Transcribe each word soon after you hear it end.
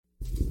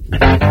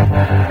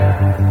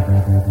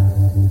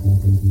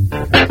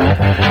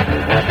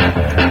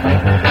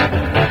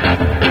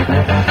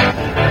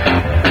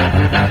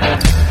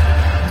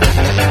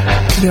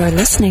You're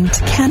listening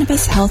to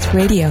Cannabis Health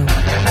Radio.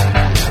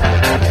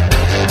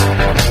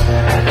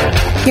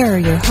 Here are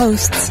your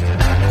hosts,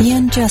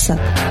 Ian Jessup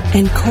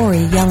and Corey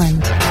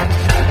Yelland.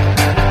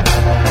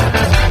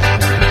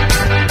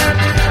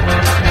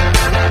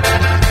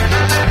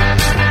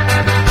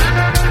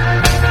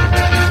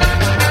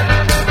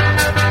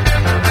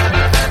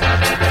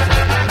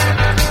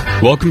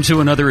 Welcome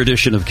to another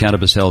edition of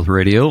Cannabis Health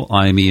Radio.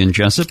 I'm Ian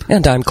Jessup.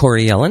 And I'm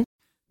Corey Yelland.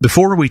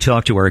 Before we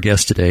talk to our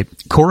guest today,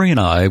 Corey and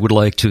I would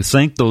like to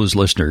thank those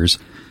listeners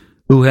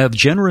who have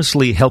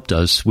generously helped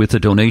us with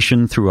a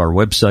donation through our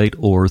website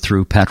or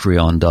through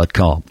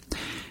patreon.com.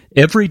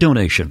 Every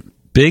donation,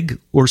 big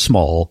or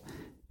small,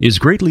 is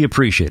greatly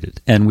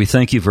appreciated, and we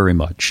thank you very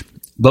much.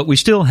 But we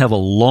still have a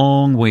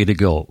long way to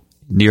go,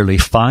 nearly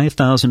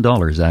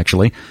 $5,000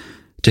 actually,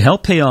 to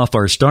help pay off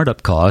our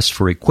startup costs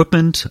for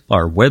equipment,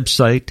 our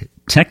website,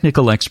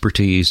 technical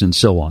expertise, and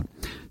so on.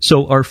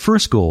 So our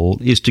first goal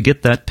is to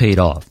get that paid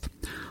off.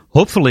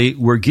 Hopefully,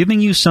 we're giving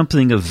you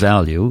something of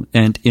value,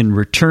 and in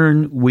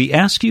return, we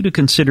ask you to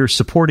consider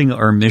supporting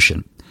our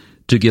mission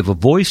to give a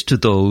voice to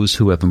those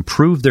who have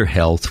improved their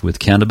health with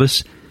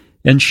cannabis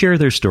and share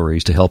their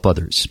stories to help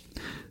others.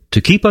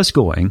 To keep us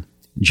going,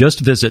 just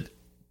visit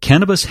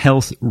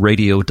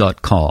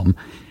cannabishealthradio.com,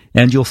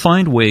 and you'll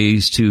find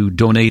ways to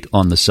donate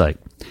on the site.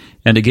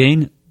 And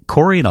again,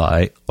 Corey and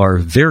I are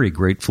very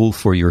grateful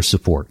for your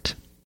support.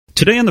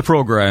 Today on the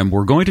program,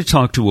 we're going to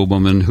talk to a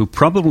woman who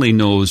probably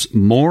knows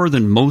more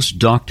than most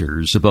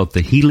doctors about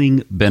the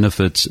healing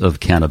benefits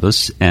of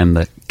cannabis and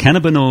the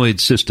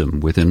cannabinoid system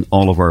within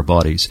all of our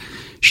bodies.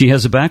 She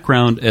has a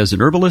background as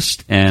an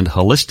herbalist and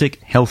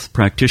holistic health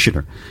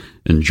practitioner.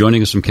 And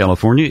joining us from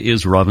California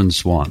is Robin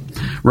Swan.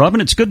 Robin,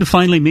 it's good to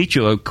finally meet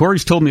you.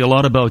 Corey's told me a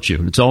lot about you,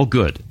 and it's all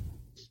good.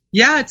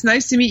 Yeah, it's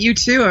nice to meet you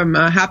too. I'm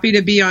happy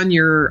to be on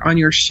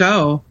your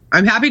show.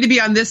 I'm happy to be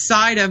on this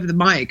side of the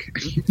mic.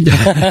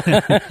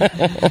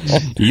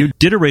 You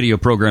did a radio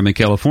program in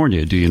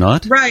California, do you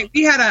not? Right.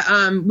 We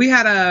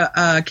had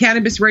a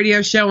cannabis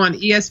radio show on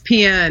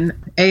ESPN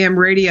AM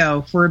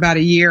radio for about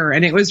a year,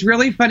 and it was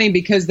really funny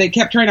because they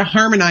kept trying to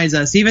harmonize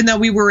us, even though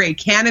we were a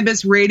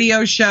cannabis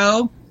radio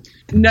show.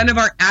 None of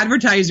our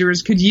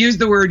advertisers could use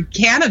the word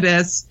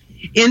cannabis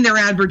in their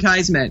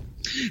advertisement.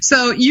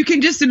 So you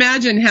can just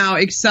imagine how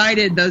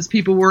excited those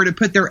people were to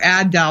put their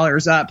ad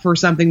dollars up for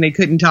something they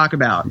couldn't talk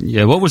about.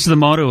 Yeah, what was the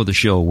motto of the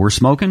show? We're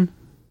smoking?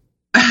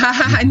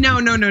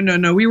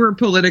 No. We were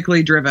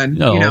politically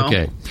driven. Oh,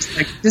 okay.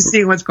 Just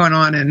seeing what's going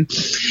on. And,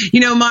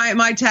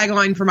 my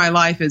tagline for my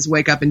life is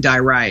wake up and die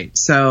right.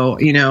 So,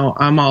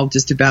 I'm all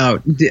just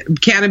about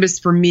cannabis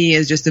for me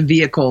is just a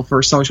vehicle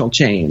for social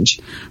change.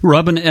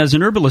 Robin, as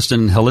an herbalist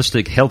and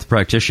holistic health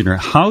practitioner,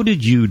 how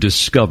did you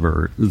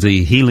discover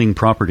the healing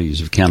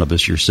properties of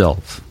cannabis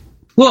yourself?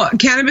 Well,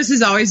 cannabis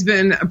has always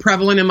been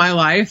prevalent in my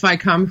life. I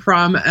come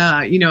from,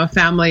 a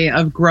family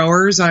of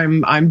growers.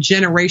 I'm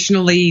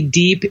generationally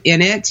deep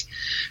in it.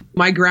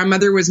 My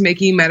grandmother was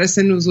making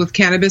medicines with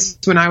cannabis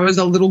when I was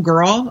a little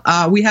girl.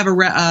 We have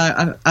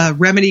a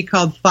remedy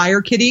called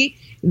Fire Kitty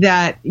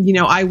that,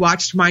 I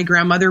watched my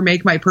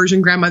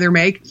Persian grandmother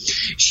make.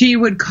 She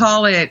would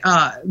call it,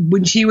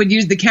 when she would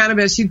use the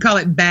cannabis, she'd call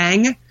it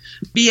Bhang,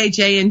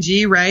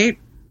 B-H-A-N-G, right?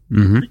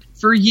 Mm-hmm.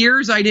 For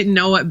years, I didn't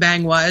know what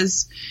Bhang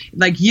was,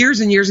 like years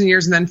and years and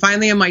years. And then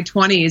finally in my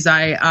 20s,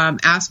 I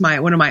asked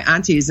one of my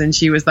aunties, and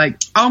she was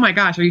like, oh, my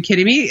gosh, are you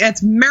kidding me?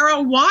 It's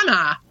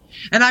marijuana.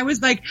 And I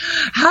was like,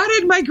 how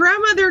did my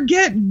grandmother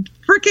get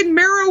freaking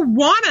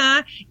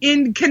marijuana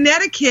in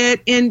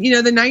Connecticut in,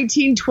 the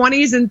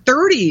 1920s and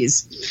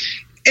 30s?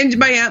 And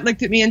my aunt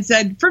looked at me and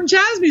said, from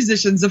jazz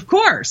musicians, of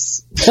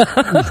course.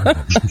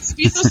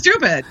 Be so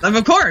stupid.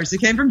 Of course,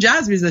 it came from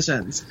jazz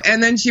musicians.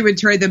 And then she would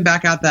trade them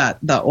back out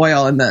the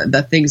oil and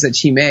the things that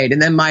she made.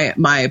 And then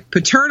my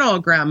paternal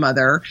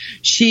grandmother,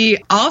 she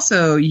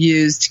also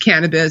used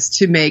cannabis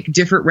to make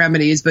different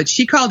remedies, but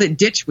she called it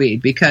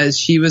ditchweed because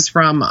she was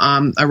from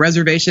a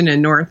reservation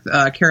in North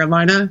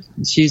Carolina.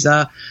 She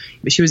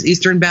was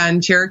Eastern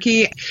Band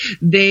Cherokee.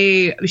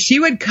 She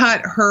would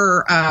cut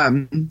her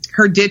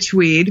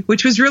ditchweed,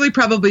 which was really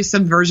probably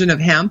some version of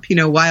hemp,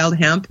 wild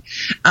hemp,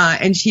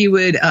 and she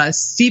would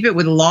steep it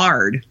with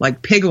lard,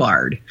 like pig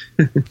lard.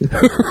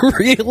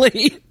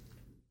 Really?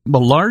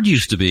 Well, lard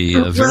used to be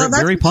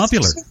very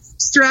popular.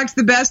 Extracts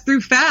the best through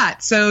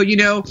fat. So,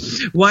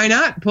 why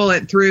not pull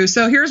it through?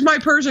 So here's my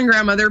Persian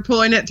grandmother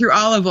pulling it through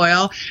olive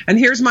oil, and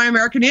here's my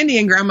American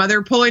Indian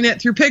grandmother pulling it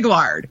through pig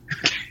lard.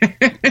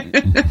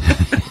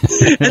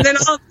 And then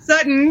all of a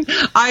sudden,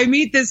 I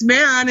meet this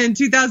man in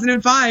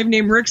 2005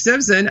 named Rick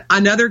Simpson,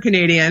 another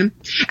Canadian,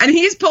 and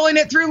he's pulling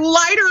it through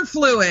lighter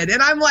fluid.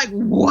 And I'm like,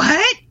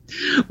 what?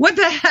 What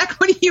the heck?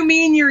 What do you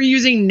mean you're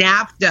using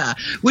naphtha,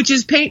 which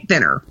is paint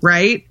thinner,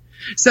 right?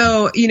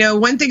 So,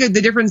 one thing of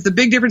the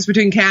big difference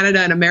between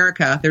Canada and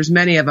America, there's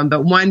many of them,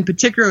 but one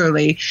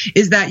particularly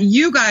is that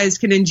you guys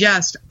can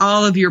ingest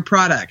all of your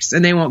products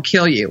and they won't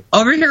kill you.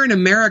 Over here in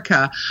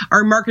America,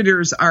 our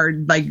marketers are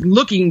like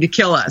looking to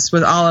kill us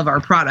with all of our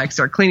products,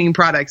 our cleaning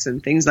products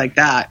and things like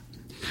that.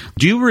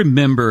 Do you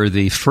remember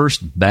the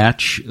first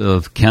batch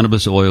of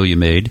cannabis oil you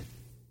made?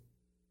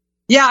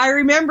 Yeah, I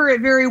remember it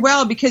very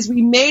well because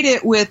we made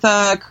it with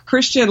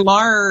Christian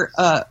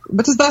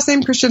what's his last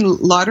name? Christian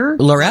Lauder?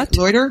 Lorette?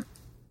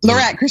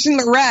 Lorette, Christian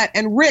Lorette,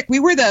 and Rick.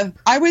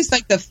 I was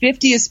like the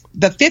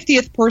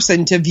 50th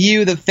person to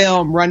view the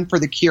film Run for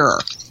the Cure.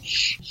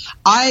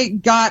 I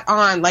got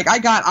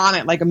on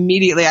it like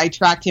immediately. I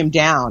tracked him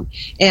down,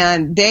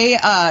 and they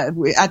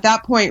at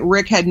that point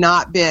Rick had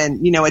not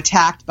been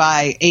attacked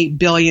by 8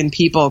 billion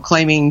people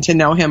claiming to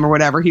know him or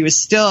whatever. He was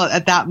still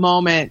at that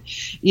moment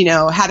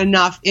had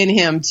enough in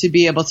him to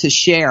be able to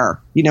share.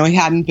 He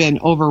hadn't been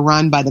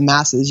overrun by the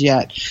masses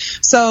yet.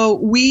 So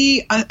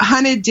we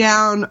hunted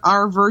down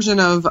our version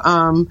of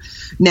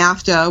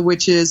NAFTA,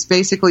 which is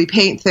basically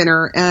paint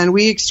thinner, and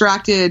we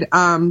extracted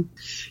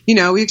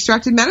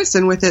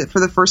medicine with it for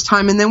the first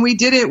time. And then we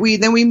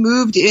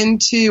moved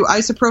into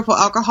isopropyl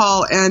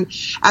alcohol. And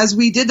as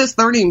we did this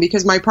learning,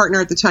 because my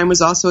partner at the time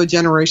was also a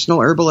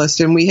generational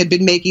herbalist, and we had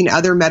been making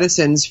other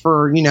medicines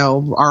for,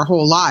 our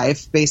whole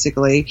life,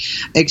 basically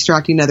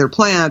extracting other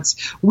plants,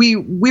 we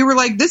were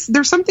like,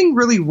 there's something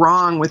really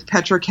wrong with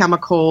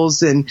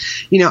petrochemicals and,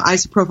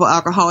 isopropyl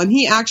alcohol. And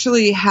he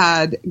actually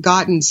had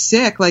gotten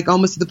sick, like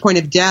almost to the point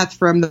of death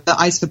from the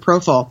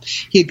isopropyl.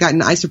 He had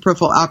gotten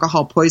isopropyl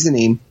alcohol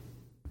poisoning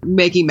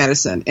making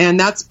medicine. And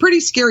that's pretty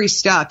scary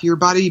stuff. Your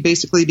body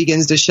basically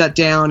begins to shut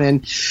down,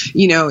 and,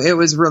 it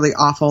was really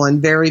awful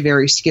and very,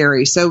 very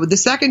scary. So the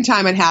second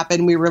time it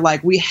happened, we were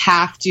like, we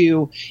have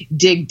to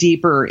dig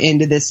deeper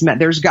into this.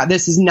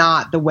 This is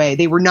not the way.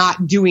 They were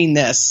not doing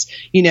this,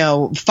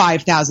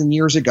 5,000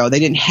 years ago. They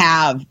didn't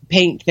have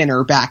paint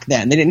thinner back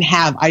then. They didn't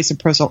have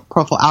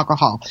isopropyl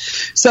alcohol.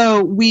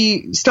 So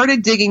we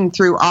started digging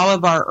through all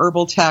of our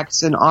herbal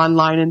texts and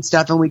online and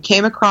stuff, and we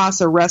came across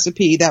a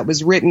recipe that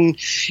was written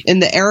in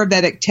the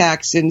Arabic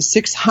text in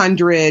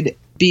 600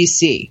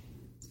 BC.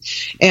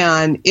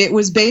 And it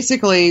was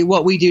basically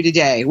what we do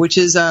today, which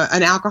is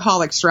an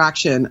alcohol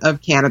extraction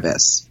of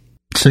cannabis.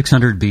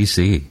 600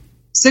 BC.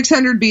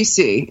 600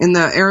 BC in the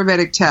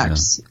Arabic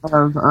text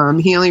of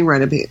healing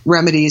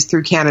remedies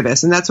through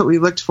cannabis. And that's what we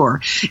looked for.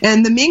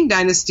 And the Ming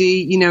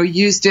Dynasty,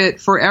 used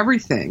it for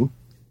everything.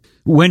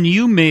 When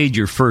you made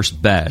your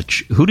first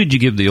batch, who did you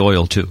give the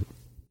oil to?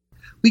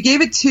 We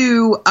gave it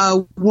to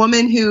a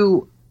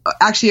woman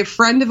actually a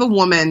friend of a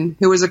woman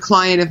who was a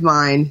client of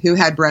mine who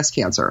had breast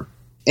cancer.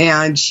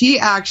 And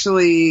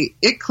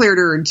it cleared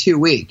her in 2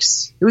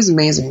 weeks. It was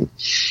amazing.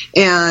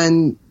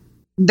 And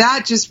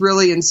that just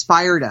really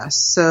inspired us.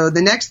 So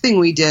the next thing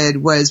we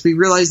did was we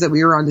realized that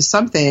we were onto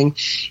something,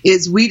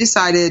 is we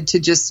decided to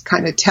just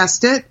kind of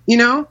test it,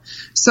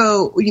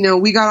 So,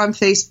 we got on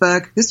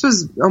Facebook. This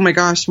was, oh my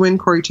gosh, when,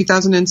 Corey,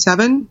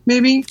 2007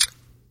 maybe?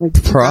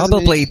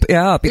 Probably,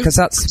 yeah, because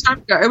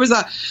it was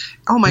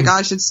oh my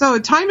gosh,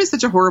 time is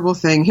such a horrible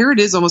thing. Here it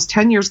is almost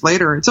 10 years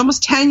later. It's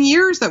almost 10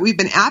 years that we've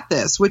been at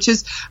this, which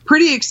is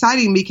pretty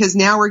exciting because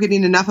now we're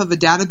getting enough of a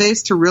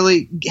database to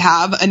really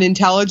have an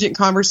intelligent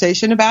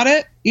conversation about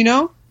it,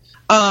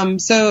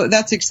 So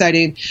that's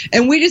exciting.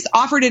 And we just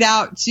offered it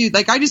out to,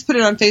 I just put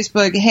it on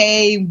Facebook.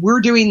 Hey, we're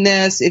doing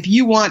this. If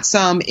you want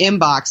some,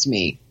 inbox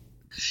me.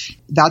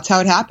 That's how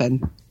it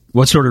happened.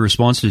 What sort of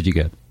response did you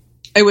get?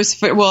 It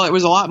was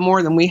a lot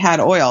more than we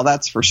had oil,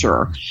 that's for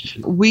sure.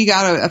 We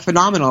got a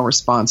phenomenal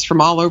response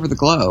from all over the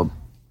globe.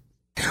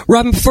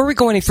 Robin, before we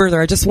go any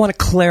further, I just want to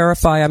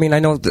clarify. I mean, I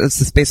know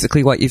this is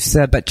basically what you've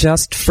said, but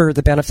just for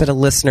the benefit of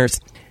listeners,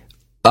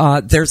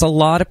 there's a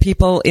lot of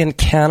people in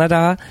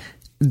Canada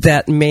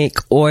that make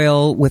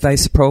oil with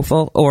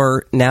isopropyl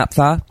or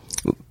naphtha,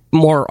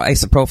 more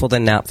isopropyl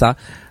than naphtha.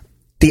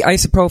 The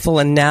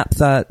isopropyl and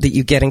naphtha that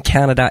you get in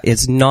Canada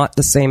is not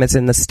the same as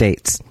in the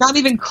States. Not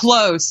even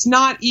close.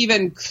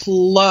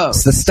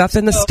 The stuff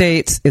in the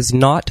States is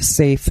not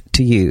safe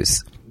to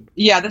use.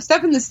 Yeah, the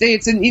stuff in the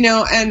States, and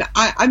and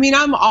I mean,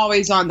 I'm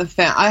always on the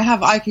fence.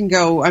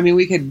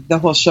 The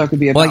whole show could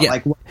be about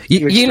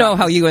you know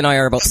how you and I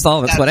are about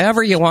solvents.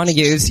 Whatever you want to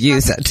use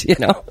it.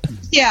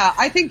 Yeah,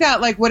 I think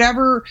that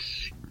whatever.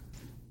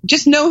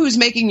 Just know who's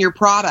making your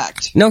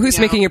product. Know who's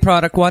making your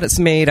product, what it's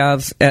made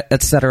of,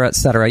 et cetera, et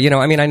cetera.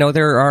 I know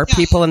there are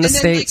people in the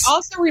States.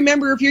 Also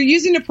remember, if you're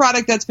using a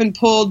product that's been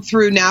pulled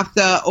through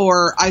naphtha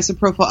or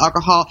isopropyl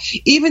alcohol,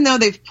 even though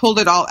they've pulled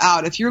it all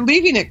out, if you're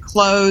leaving it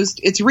closed,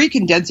 it's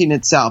recondensing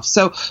itself.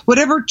 So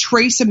whatever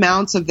trace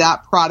amounts of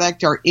that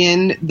product are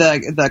in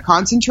the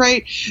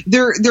concentrate,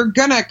 they're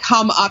gonna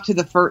come up to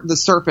the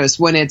surface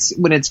when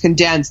it's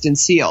condensed and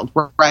sealed,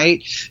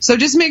 right? So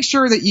just make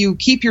sure that you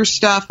keep your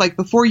stuff,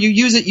 before you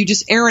use it, you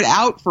just air it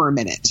out for a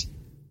minute.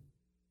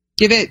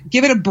 Give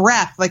it a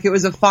breath like it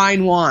was a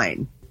fine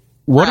wine.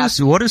 What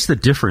is the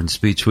difference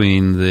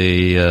between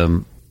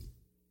the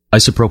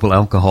isopropyl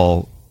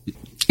alcohol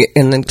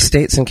in the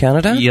States and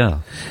Canada? Yeah.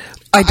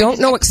 I don't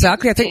know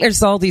exactly. I think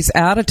there's all these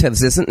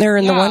additives, isn't there,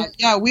 in the one?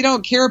 Yeah, we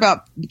don't care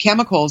about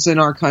chemicals in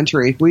our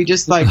country. We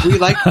just we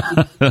like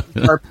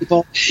our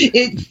people.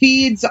 It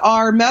feeds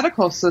our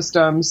medical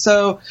system.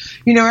 So,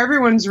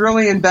 everyone's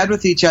really in bed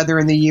with each other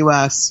in the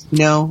U.S.,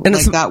 and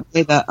it's that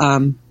way that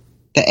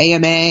the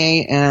AMA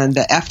and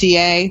the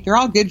FDA, they're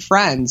all good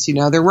friends.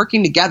 They're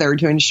working together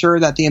to ensure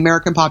that the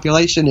American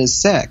population is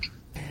sick.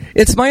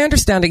 It's my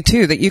understanding,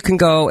 too, that you can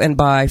go and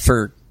buy,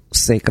 for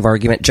sake of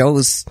argument,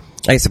 Joe's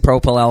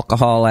isopropyl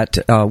alcohol at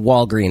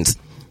Walgreens.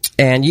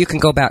 And you can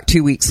go back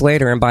 2 weeks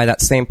later and buy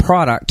that same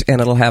product,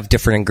 and it'll have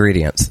different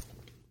ingredients.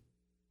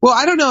 Well,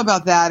 I don't know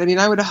about that. I mean,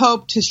 I would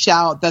hope to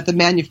shout that the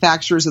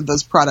manufacturers of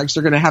those products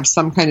are going to have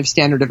some kind of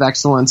standard of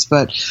excellence,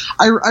 but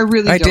I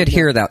really don't did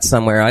hear that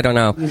somewhere. I don't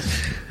know.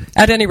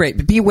 At any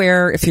rate,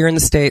 beware if you're in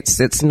the States,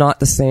 it's not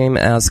the same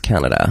as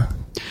Canada.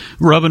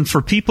 Robin,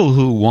 for people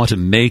who want to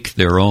make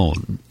their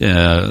own,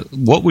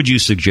 what would you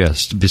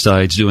suggest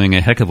besides doing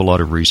a heck of a lot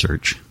of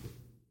research?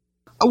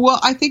 Well,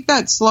 I think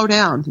that slow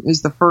down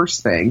is the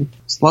first thing.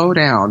 Slow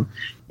down.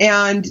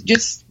 And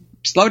just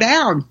slow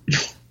down.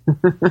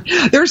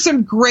 There's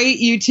some great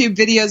YouTube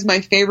videos.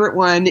 My favorite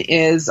one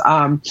is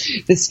The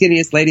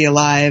Skinniest Lady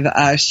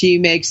Alive. She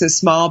makes a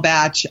small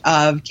batch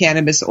of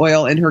cannabis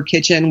oil in her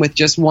kitchen with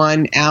just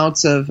 1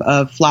 ounce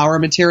of flour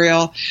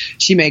material.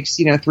 She makes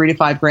 3 to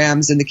 5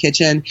 grams in the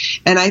kitchen.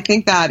 And I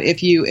think that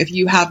if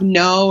you have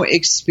no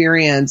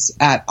experience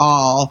at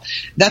all,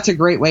 that's a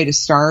great way to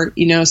start.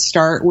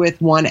 Start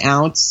with 1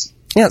 ounce.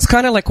 Yeah, it's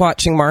kind of like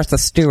watching Martha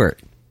Stewart.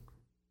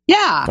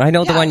 Yeah. I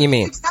know the one you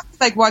mean. It's exactly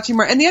like watching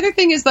more. And the other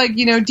thing is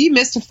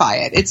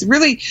demystify it. It's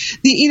really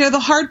the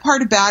hard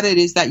part about it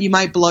is that you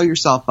might blow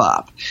yourself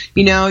up.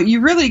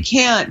 You really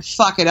can't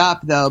fuck it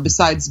up though,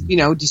 besides,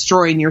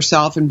 destroying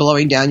yourself and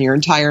blowing down your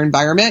entire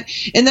environment.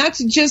 And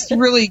that's just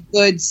really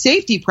good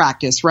safety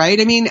practice,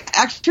 right? I mean,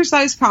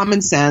 exercise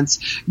common sense,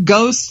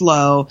 go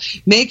slow,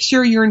 make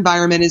sure your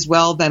environment is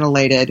well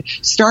ventilated,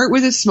 start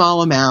with a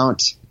small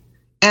amount.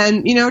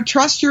 And,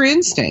 trust your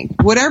instinct.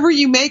 Whatever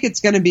you make, it's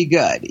going to be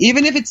good.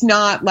 Even if it's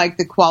not like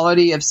the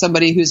quality of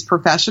somebody who's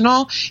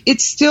professional,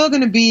 it's still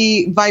going to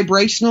be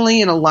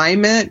vibrationally in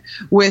alignment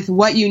with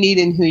what you need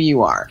and who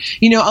you are.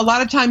 A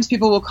lot of times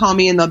people will call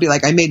me and they'll be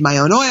like, I made my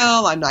own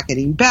oil. I'm not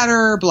getting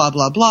better, blah,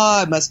 blah,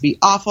 blah. It must be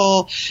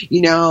awful,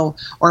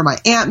 or my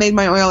aunt made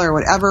my oil or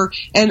whatever.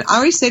 And I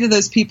always say to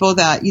those people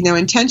that,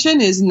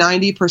 intention is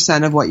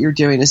 90% of what you're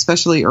doing,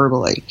 especially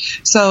herbally.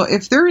 So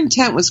if their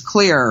intent was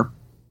clear,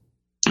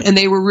 and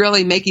they were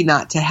really making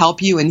that to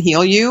help you and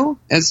heal you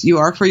as you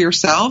are for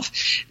yourself,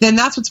 then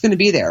that's what's going to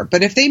be there.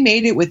 But if they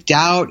made it with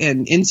doubt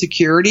and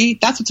insecurity,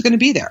 that's what's going to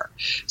be there.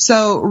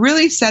 So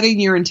really setting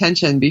your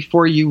intention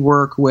before you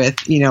work with,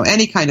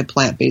 any kind of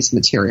plant-based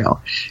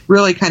material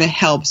really kind of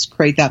helps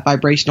create that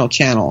vibrational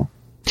channel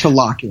to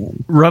lock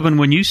in. Robin,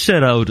 when you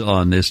set out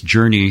on this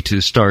journey to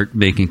start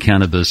making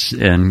cannabis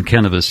and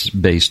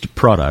cannabis-based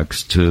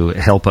products to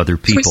help other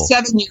people, I was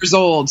 7 years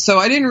old, so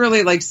I didn't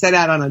really set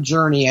out on a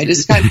journey. I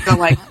just kind of felt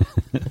like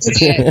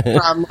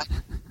from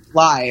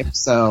life.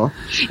 So,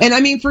 and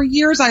I mean, for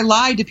years I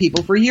lied to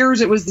people. For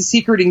years it was the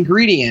secret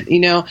ingredient.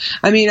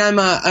 I mean, I'm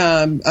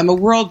a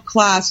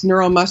world-class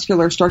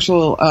neuromuscular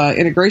structural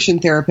integration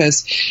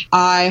therapist.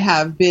 I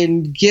have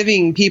been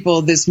giving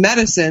people this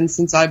medicine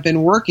since I've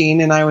been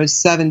working, and I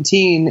was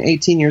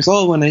 18 years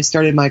old when I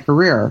started my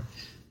career.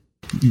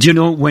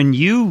 When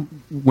you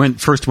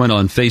first went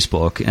on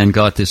Facebook and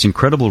got this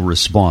incredible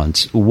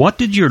response, what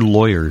did your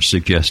lawyer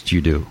suggest you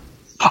do?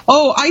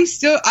 Oh,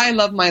 I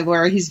love my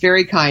lawyer. He's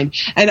very kind.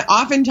 And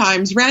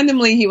oftentimes,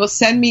 randomly, he will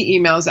send me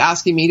emails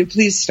asking me to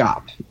please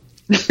stop.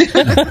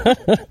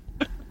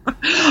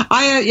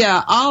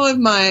 All of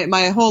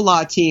my whole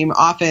law team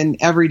often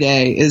every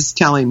day is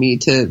telling me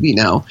to,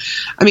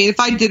 I mean, if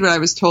I did what I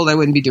was told, I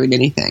wouldn't be doing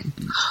anything.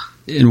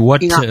 And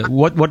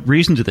what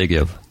reason do they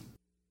give?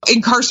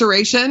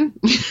 Incarceration.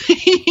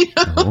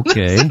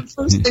 Okay. That's the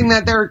first thing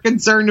that they're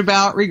concerned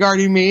about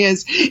regarding me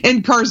is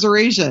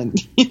incarceration.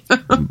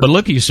 But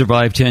look, you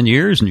survived 10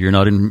 years and you're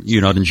not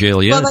in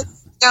jail yet.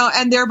 Well,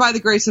 and there by the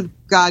grace of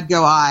God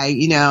go I,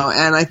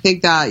 and I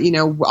think that,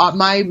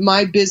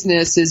 my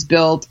business is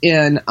built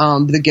in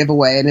the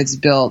giveaway, and it's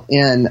built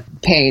in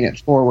paying it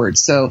forward.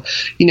 So,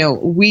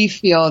 we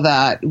feel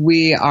that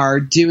we are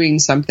doing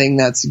something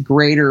that's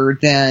greater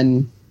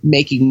than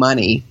making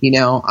money.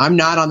 I'm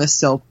not on the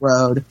Silk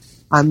Road.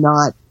 I'm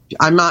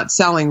not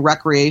selling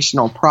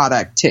recreational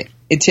product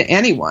to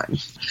anyone.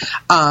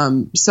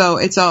 So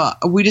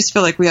we just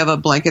feel like we have a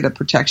blanket of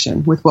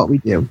protection with what we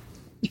do.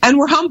 And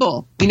we're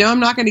humble. I'm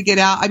not going to get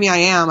out. I mean,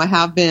 I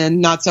have been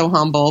not so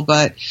humble,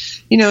 but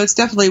it's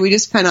definitely, we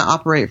just kind of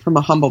operate from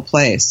a humble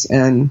place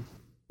and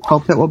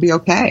hope that we'll be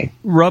okay.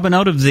 Robin,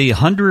 out of the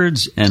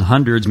hundreds and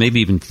hundreds, maybe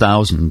even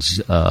thousands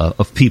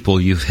of people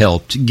you've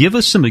helped, give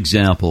us some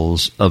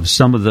examples of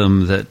some of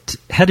them that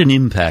had an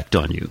impact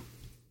on you.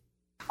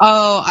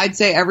 Oh, I'd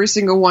say every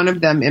single one of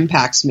them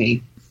impacts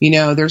me.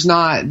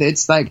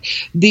 It's like,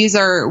 these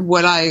are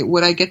what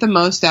I get the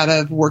most out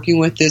of working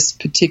with this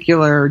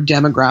particular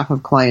demographic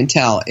of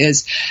clientele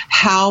is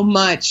how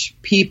much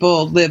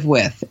people live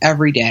with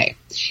every day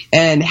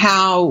and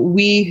how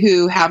we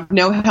who have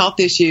no health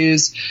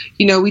issues,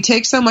 we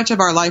take so much of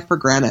our life for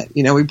granted.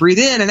 We breathe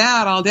in and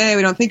out all day.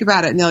 We don't think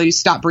about it until you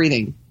stop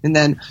breathing. And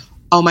then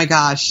oh my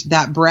gosh,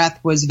 that breath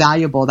was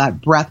valuable.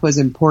 That breath was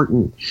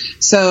important.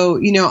 So,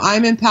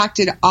 I'm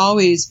impacted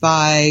always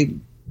by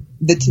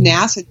the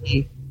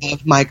tenacity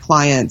of my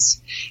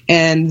clients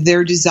and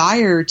their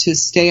desire to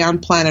stay on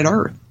planet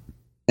Earth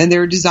and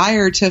their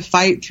desire to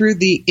fight through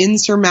the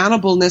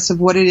insurmountableness of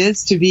what it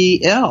is to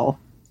be ill.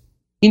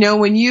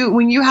 When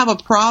you have a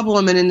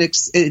problem and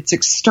it's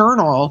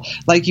external,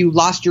 like you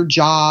lost your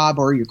job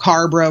or your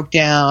car broke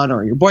down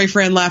or your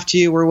boyfriend left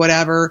you or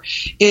whatever,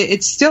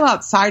 it's still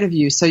outside of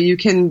you. So you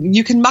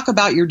can muck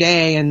about your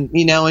day and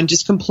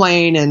just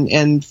complain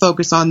and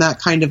focus on that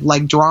kind of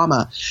like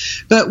drama.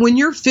 But when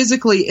you're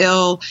physically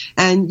ill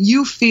and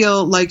you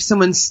feel like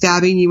someone's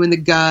stabbing you in the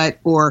gut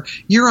or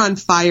you're on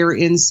fire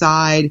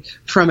inside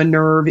from a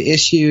nerve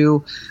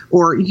issue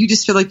or you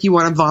just feel like you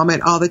want to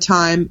vomit all the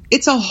time,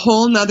 it's a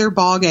whole nother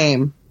ball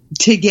game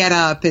to get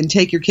up and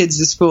take your kids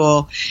to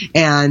school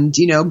and,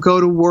 go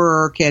to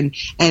work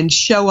and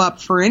show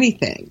up for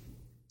anything.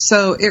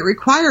 So it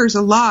requires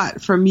a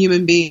lot from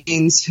human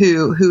beings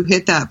who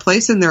hit that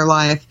place in their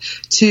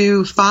life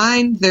to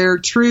find their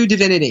true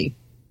divinity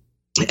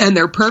and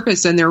their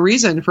purpose and their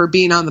reason for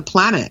being on the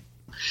planet.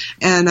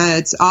 And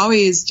it's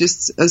always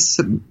just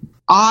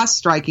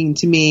awe-striking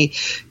to me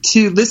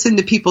to listen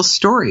to people's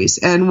stories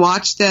and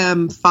watch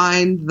them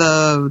find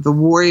the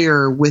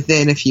warrior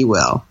within, if you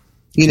will,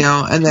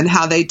 and then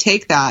how they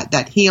take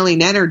that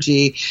healing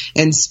energy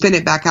and spin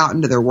it back out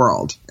into their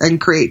world and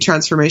create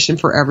transformation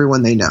for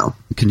everyone they know.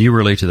 Can you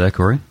relate to that,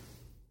 Corey?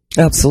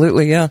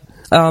 Absolutely, yeah.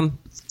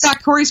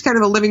 Corey's kind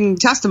of a living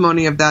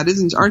testimony of that,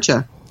 aren't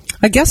you?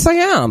 I guess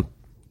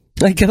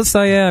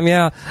I am,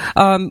 yeah.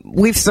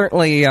 We've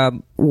certainly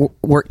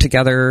worked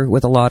together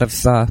with a lot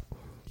of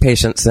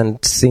patients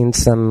and seen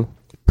some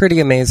pretty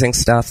amazing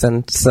stuff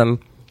and some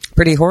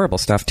pretty horrible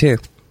stuff too,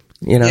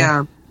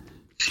 Yeah.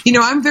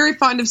 I'm very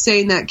fond of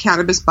saying that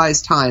cannabis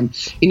buys time.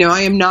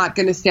 I am not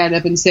going to stand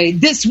up and say,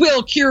 this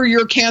will cure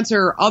your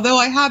cancer. Although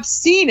I have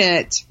seen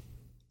it,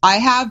 I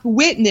have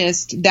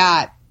witnessed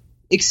that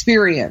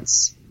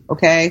experience.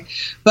 Okay.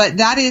 But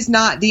that is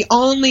not the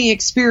only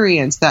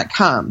experience that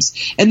comes.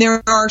 And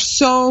there are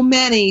so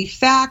many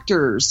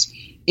factors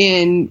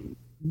in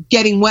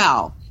getting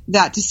well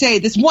that to say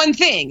this one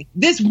thing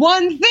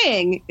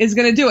is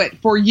going to do it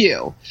for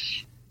you.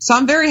 So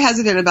I'm very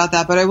hesitant about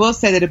that, but I will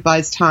say that it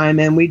buys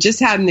time. And we just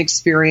had an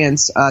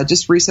experience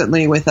just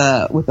recently with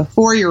a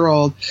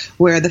 4-year-old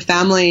where the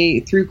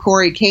family through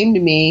Corey came to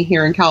me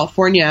here in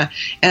California,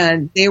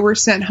 and they were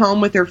sent home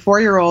with their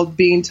 4-year-old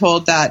being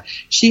told that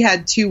she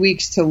had 2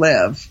 weeks to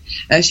live.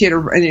 She had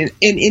an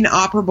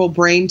inoperable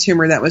brain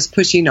tumor that was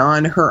pushing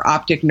on her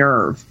optic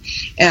nerve.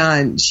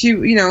 And she,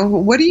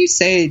 what do you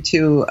say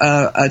to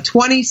a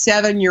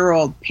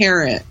 27-year-old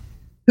parent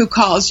who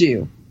calls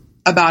you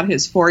about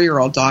his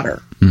 4-year-old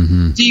daughter?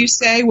 Mm-hmm. Do you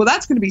say, well,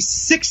 that's going to be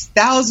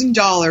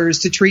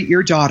 $6,000 to treat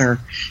your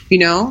daughter?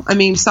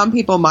 Some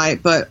people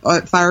might, but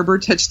at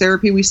Firebird Touch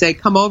Therapy, we say,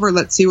 come over,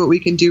 let's see what we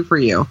can do for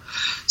you.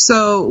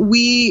 So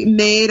we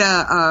made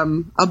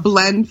a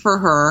blend for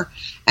her,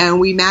 and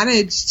we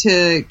managed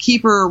to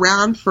keep her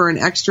around for an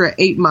extra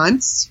 8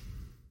 months.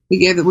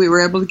 We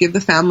were able to give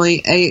the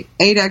family eight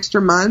extra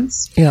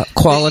months. Yeah,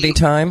 quality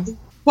time.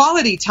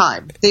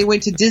 They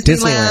went to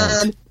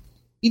Disneyland.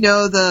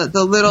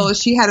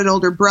 She had an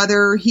older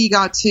brother. He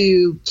got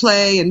to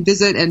play and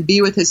visit and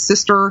be with his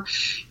sister.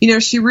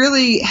 She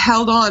really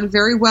held on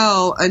very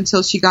well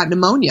until she got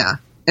pneumonia.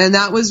 And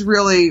that was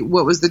really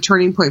what was the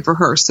turning point for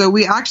her. So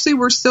we actually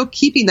were still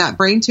keeping that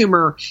brain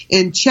tumor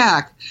in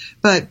check.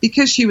 But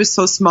because she was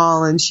so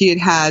small and she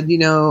had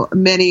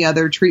many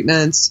other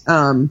treatments,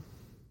 and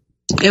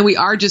we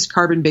are just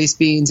carbon-based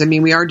beings.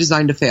 We are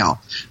designed to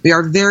fail. We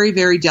are very,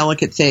 very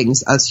delicate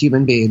things as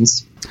human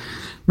beings.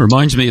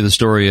 Reminds me of the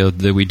story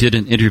that we did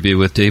an interview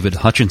with David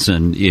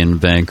Hutchinson in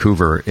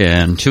Vancouver,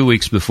 and 2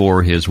 weeks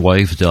before his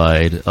wife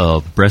died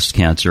of breast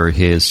cancer,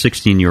 his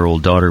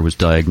 16-year-old daughter was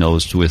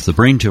diagnosed with a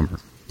brain tumor.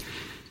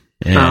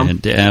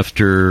 And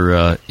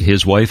after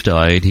his wife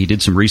died, he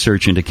did some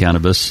research into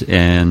cannabis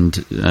and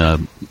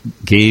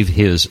gave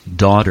his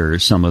daughter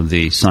some of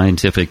the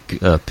scientific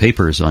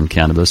papers on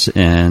cannabis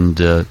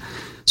and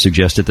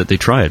suggested that they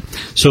try it.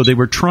 So they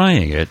were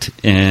trying it,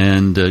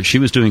 and she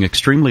was doing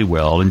extremely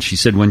well. And she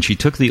said when she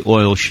took the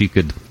oil, she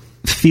could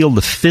feel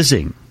the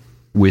fizzing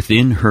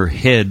within her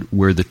head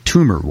where the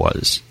tumor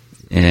was.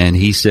 And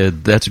he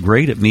said, that's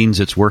great. It means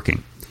it's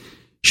working.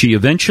 She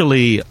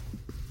eventually,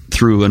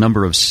 through a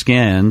number of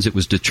scans, it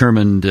was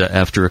determined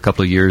after a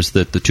couple of years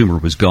that the tumor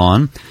was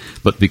gone.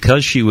 But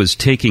because she was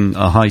taking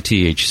a high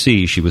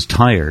THC, she was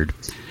tired.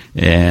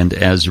 And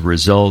as a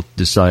result,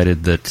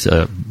 decided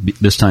that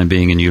this time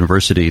being in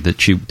university, that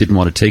she didn't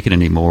want to take it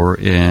anymore,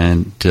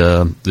 and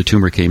the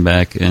tumor came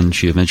back, and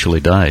she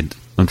eventually died.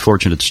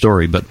 Unfortunate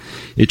story, but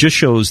it just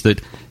shows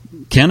that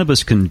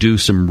cannabis can do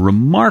some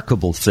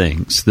remarkable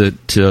things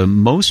that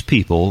most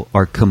people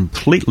are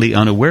completely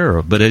unaware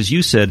of. But as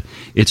you said,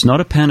 it's not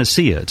a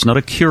panacea. It's not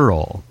a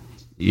cure-all.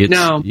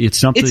 It's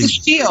something. It's a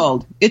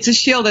shield. It's a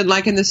shield. And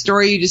like in the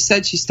story you just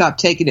said, she stopped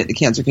taking it. The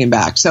cancer came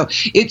back. So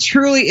it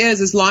truly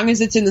is, as long as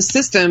it's in the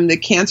system, the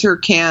cancer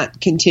can't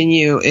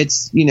continue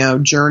its,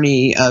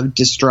 journey of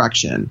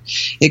destruction.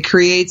 It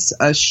creates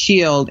a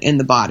shield in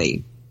the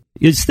body.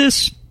 Is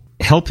this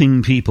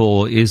helping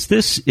people? Is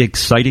this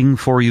exciting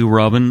for you,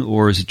 Robin,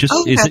 or is it just?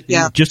 All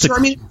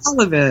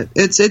of it.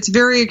 It's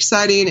very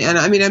exciting, and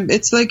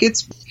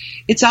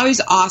it's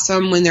always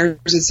awesome when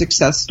there's a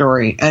success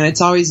story, and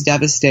it's always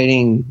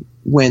devastating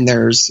when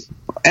there's.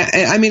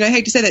 I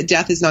hate to say that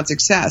death is not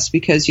success,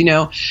 because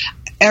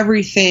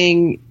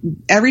everything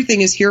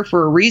is here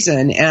for a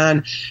reason,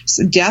 and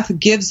death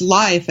gives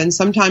life, and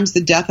sometimes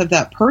the death of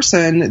that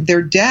person,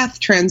 their death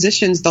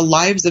transitions the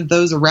lives of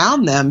those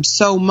around them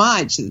so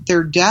much that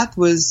their death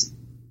was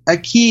a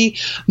key,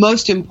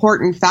 most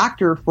important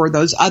factor for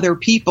those other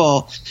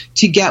people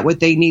to get what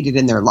they needed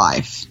in their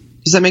life.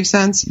 Does that make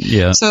sense?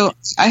 Yeah. So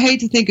I hate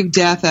to think of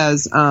death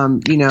as,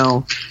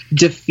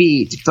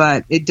 defeat,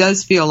 but it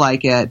does feel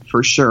like it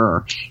for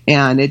sure.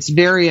 And it's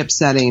very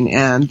upsetting.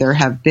 And there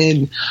have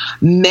been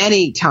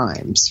many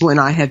times when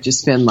I have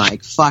just been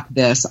like, fuck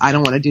this. I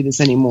don't want to do this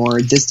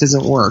anymore. This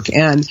doesn't work.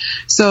 And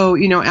so,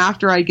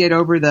 after I get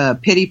over the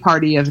pity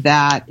party of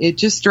that, it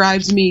just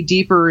drives me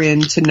deeper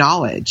into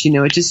knowledge.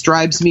 It just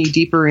drives me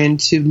deeper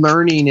into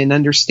learning and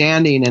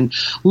understanding and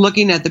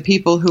looking at the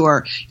people who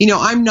are,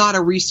 I'm not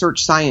a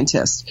research scientist.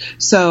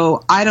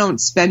 So I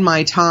don't spend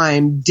my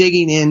time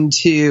digging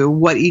into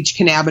what each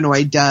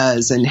cannabinoid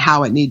does and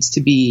how it needs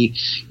to be,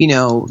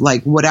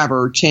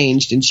 whatever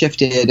changed and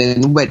shifted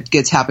and what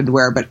gets happened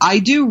where. But I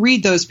do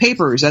read those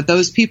papers that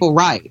those people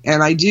write,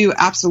 and I do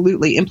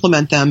absolutely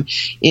implement them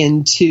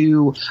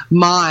into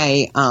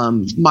my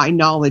my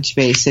knowledge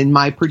base and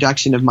my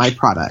production of my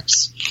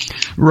products.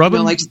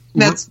 Robin,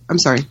 I'm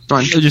sorry, go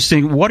on. Just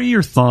saying, what are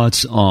your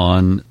thoughts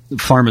on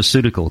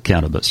pharmaceutical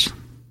cannabis?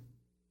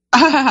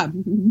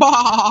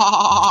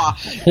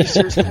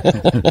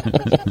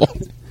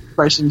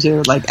 Question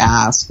to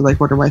ask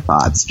what are my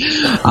thoughts?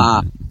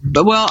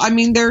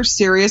 They're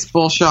serious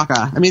bullshit.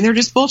 They're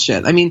just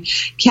bullshit. All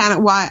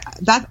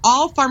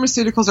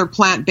pharmaceuticals are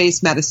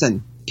plant-based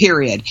medicine.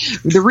 Period.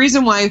 The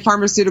reason why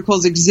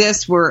pharmaceuticals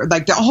exist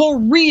the whole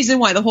reason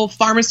why the whole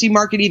pharmacy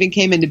market even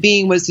came into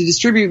being was to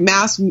distribute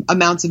mass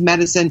amounts of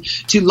medicine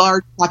to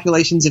large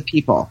populations of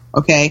people.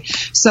 Okay.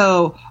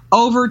 So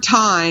over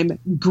time,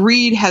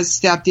 greed has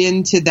stepped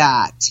into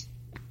that.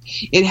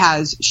 It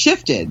has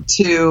shifted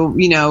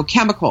to,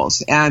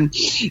 chemicals. And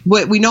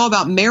what we know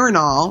about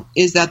Marinol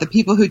is that the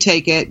people who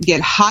take it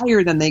get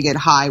higher than they get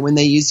high when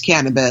they use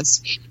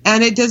cannabis.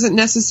 And it doesn't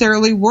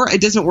necessarily work.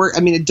 It doesn't work.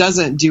 It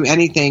doesn't do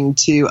anything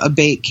to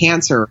abate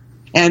cancer.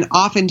 And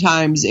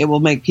oftentimes it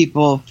will make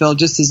people feel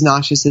just as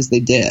nauseous as they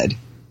did.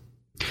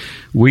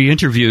 We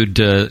interviewed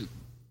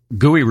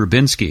Gui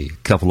Rubinski a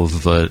couple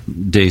of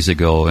days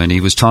ago, and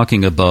he was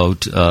talking about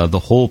the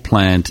whole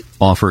plant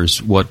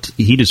offers what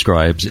he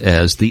describes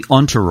as the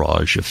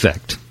entourage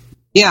effect.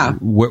 Yeah.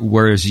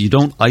 Whereas you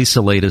don't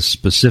isolate a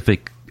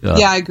specific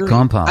I agree.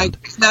 Compound.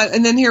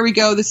 And then here we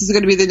go. This is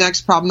going to be the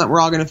next problem that we're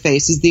all going to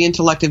face is the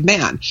intellect of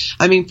man.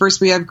 First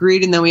we have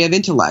greed and then we have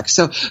intellect.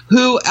 So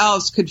who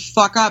else could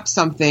fuck up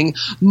something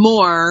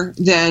more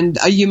than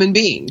a human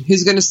being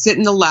who's going to sit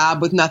in the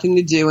lab with nothing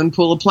to do and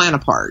pull a plant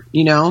apart,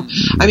 Yeah.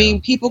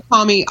 People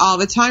call me all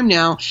the time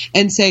now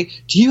and say,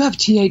 do you have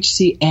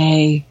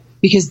THCA?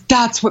 Because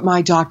that's what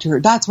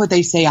that's what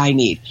they say I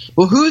need.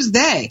 Well, who's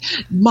they?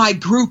 My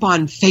group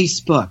on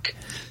Facebook.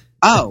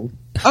 Oh.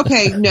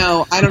 Okay,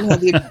 no, I don't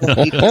have the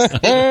ability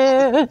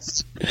to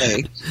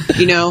say,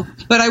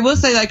 But I will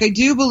say, I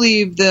do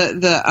believe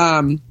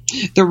the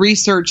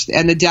research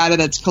and the data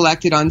that's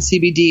collected on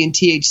CBD and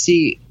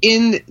THC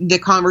in the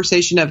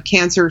conversation of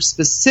cancer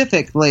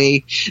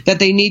specifically, that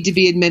they need to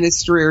be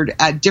administered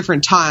at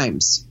different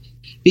times.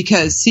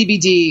 Because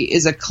CBD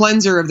is a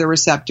cleanser of the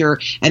receptor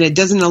and it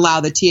doesn't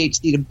allow the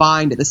THC to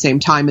bind at the same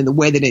time in the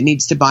way that it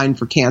needs to bind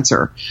for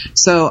cancer.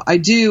 So I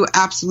do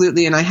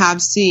absolutely, and I have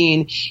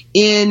seen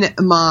in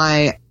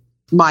my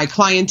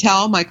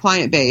clientele, my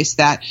client base,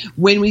 that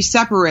when we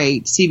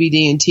separate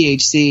CBD and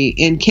THC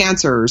in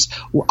cancers,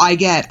 I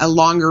get a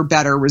longer,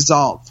 better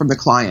result from the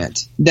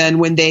client than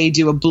when they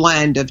do a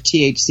blend of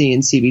THC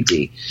and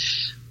CBD.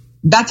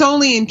 That's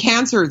only in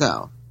cancer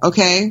though.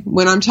 Okay,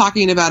 when I'm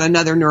talking about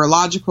another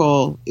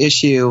neurological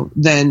issue,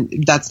 then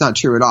that's not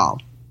true at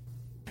all.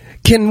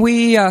 Can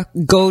we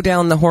go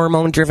down the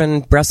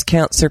hormone-driven breast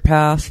cancer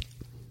path?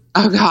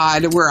 Oh,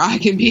 God, where I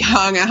can be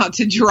hung out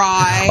to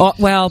dry. Oh,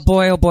 well,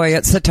 boy,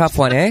 it's a tough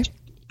one, eh?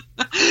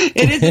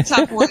 It is a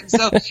tough one.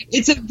 So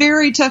it's a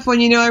very tough one.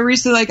 I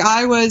recently,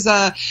 I was,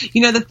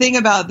 the thing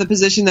about the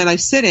position that I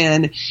sit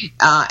in,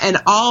 and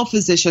all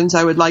physicians,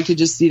 I would like to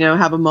just,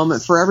 have a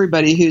moment for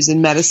everybody who's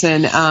in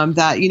medicine,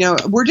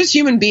 that, we're just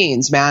human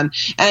beings, man.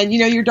 And,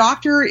 your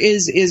doctor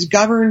is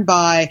governed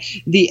by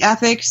the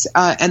ethics,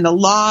 and the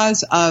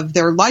laws of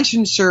their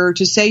licensure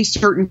to say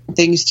certain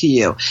things to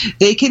you.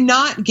 They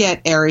cannot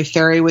get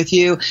airy-fairy with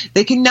you.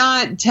 They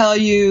cannot tell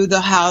you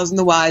the hows and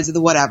the whys of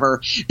the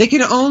whatever. They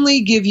can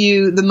only give you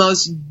you the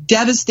most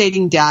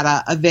devastating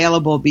data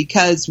available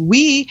because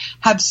we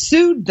have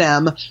sued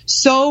them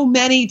so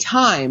many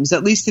times,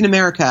 at least in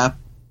America.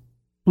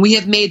 We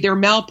have made their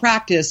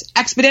malpractice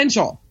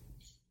exponential.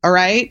 All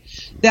right,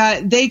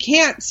 that they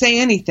can't say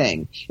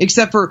anything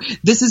except for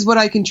this is what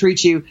I can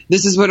treat you,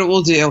 this is what it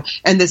will do,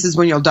 and this is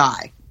when you'll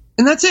die.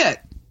 And that's it.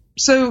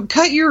 So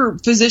cut your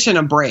physician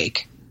a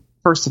break,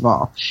 first of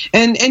all,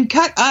 and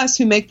cut us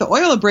who make the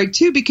oil a break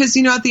too, because,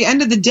 you know, at the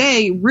end of the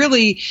day,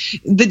 really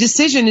the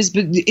decision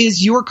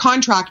is your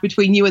contract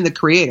between you and the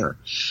creator.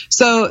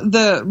 So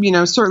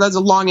that's a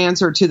long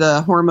answer to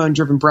the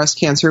hormone-driven breast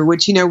cancer,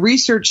 which, you know,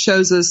 research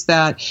shows us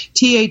that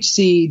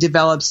THC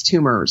develops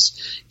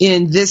tumors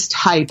in this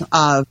type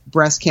of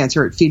breast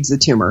cancer. It feeds the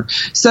tumor.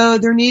 So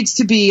there needs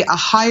to be a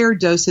higher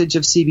dosage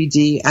of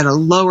CBD and a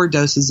lower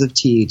doses of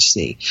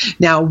THC.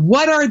 Now,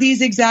 what are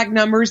these exact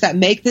numbers that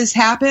make this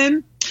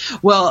happen?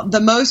 Well,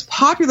 the most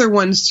popular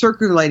one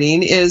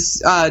circulating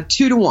is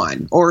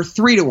 2-to-1 or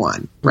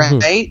 3-to-1, right?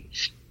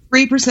 Mm-hmm.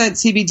 3%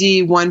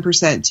 CBD, 1%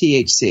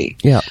 THC.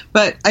 Yeah.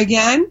 But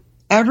again,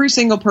 every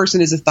single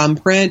person is a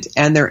thumbprint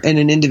and they're in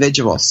an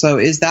individual. So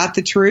is that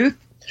the truth?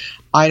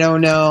 I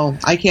don't know.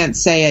 I can't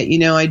say it. You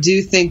know, I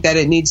do think that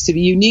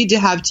you need to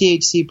have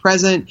THC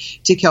present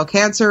to kill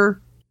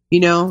cancer. You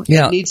know,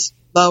 yeah. It needs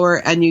lower,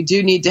 and you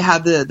do need to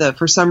have the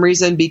for some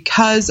reason,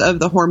 because of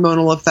the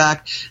hormonal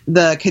effect,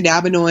 the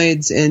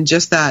cannabinoids in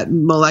just that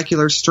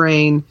molecular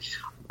strain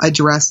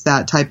address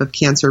that type of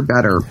cancer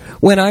better.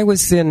 When I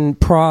was in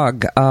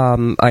Prague,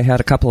 I had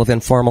a couple of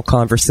informal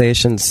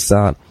conversations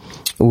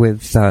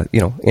with,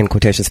 in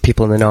quotations,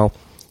 people in the know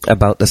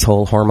about this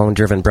whole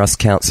hormone-driven breast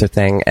cancer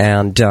thing,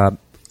 and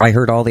I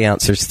heard all the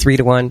answers: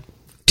 3-to-1,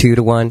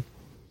 2-to-1.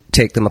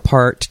 Take them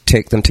apart,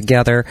 take them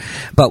together.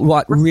 But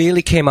what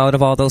really came out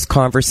of all those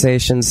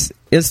conversations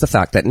is the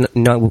fact that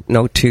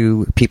no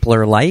two people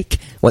are alike.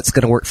 What's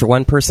going to work for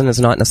one person is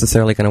not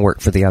necessarily going to work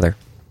for the other.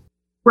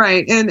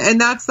 Right,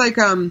 and that's like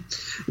and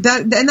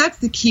that's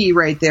the key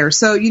right there.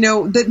 So, you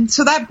know,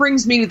 so that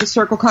brings me to the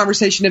circle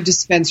conversation of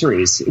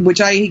dispensaries, which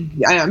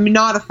I'm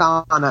not a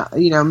fan of.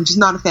 You know, I'm just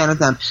not a fan of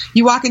them.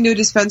 You walk into a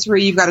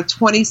dispensary, you've got a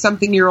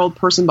 20-something-year-old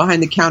person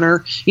behind the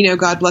counter. You know,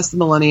 God bless the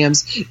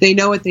millenniums. They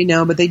know what they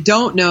know, but they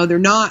don't know. They're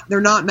not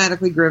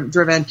medically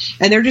driven,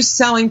 and they're just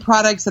selling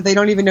products that they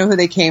don't even know who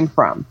they came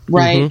from.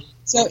 Right. Mm-hmm.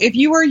 So if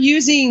you are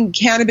using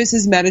cannabis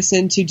as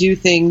medicine to do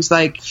things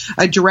like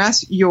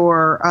address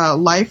your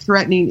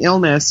life-threatening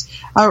illness,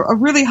 I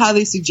really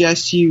highly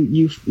suggest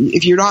you,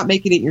 if you're not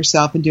making it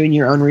yourself and doing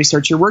your own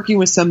research, you're working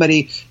with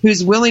somebody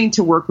who's willing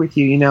to work with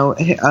you. You know,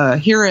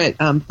 here at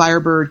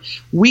Firebird,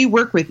 we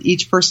work with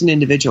each person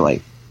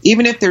individually.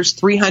 Even if there's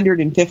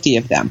 350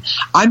 of them,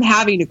 I'm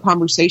having a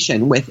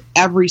conversation with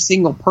every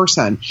single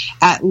person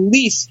at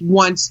least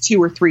once,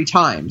 2 or 3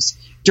 times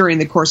during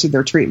the course of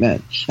their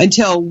treatment,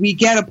 until we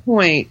get a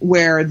point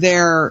where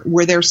they're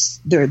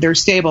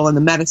stable in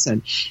the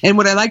medicine. And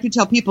what I like to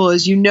tell people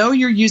is, you know,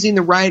 you're using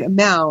the right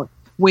amount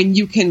when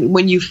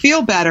you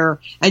feel better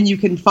and you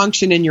can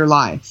function in your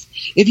life.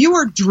 If you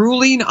are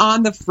drooling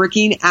on the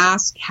freaking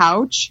ass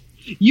couch,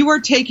 you are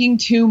taking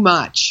too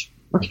much.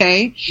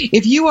 Okay?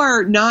 If you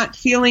are not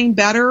feeling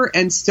better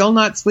and still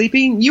not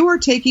sleeping, you are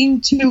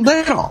taking too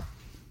little.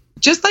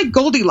 Just like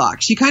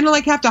Goldilocks, you kind of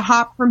like have to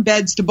hop from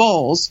beds to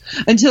bowls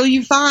until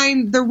you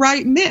find the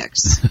right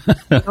mix.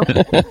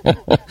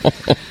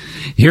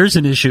 Here's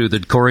an issue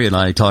that Corey and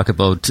I talk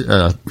about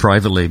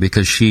privately,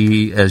 because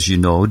she, as you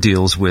know,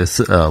 deals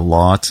with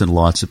lots and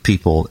lots of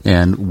people.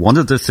 And one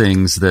of the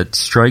things that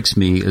strikes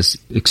me as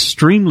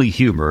extremely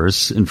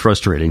humorous and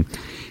frustrating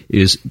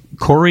is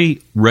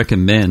Corey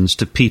recommends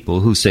to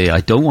people who say,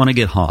 I don't want to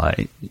get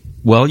high,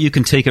 well, you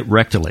can take it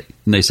rectally.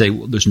 And they say,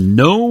 well, there's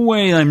no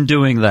way I'm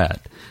doing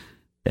that.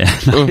 And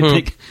mm-hmm. I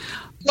think,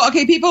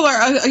 okay, people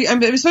are,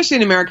 especially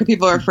in America,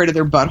 people are afraid of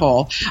their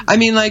butthole. I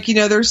mean, like, you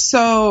know, there's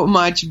so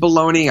much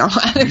baloney.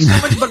 There's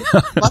so much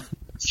baloney.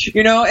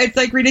 You know, it's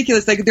like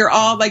ridiculous. Like, they're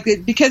all like,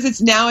 because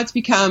it's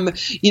become,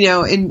 you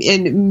know,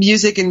 in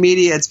music and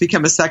media, it's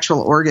become a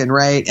sexual organ,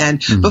 right? And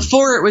mm-hmm.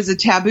 before it was a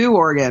taboo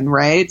organ,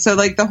 right? So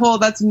like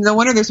that's no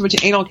wonder there's so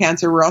much anal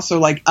cancer. We're also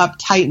like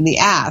uptight in the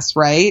ass,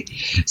 right?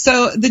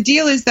 So the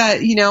deal is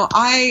that, you know,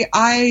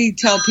 I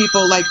tell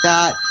people like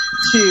that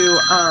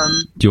to,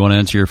 do you want to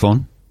answer your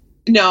phone?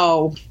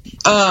 No.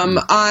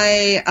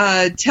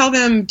 I tell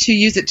them to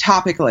use it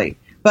topically.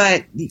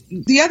 But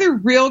the other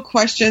real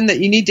question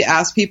that you need to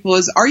ask people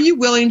is, are you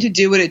willing to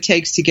do what it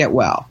takes to get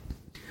well?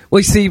 Well,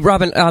 you see,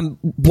 Robin,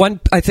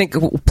 I think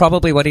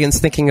probably what Ian's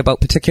thinking about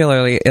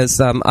particularly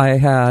is I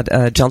had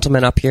a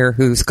gentleman up here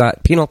who's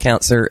got penile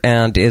cancer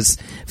and is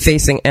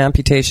facing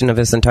amputation of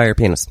his entire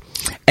penis.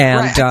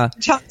 And right.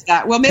 Tell us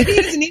that. Well, maybe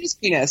he doesn't need his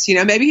penis. You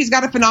know, maybe he's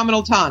got a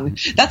phenomenal tongue.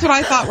 That's what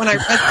I thought when I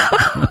read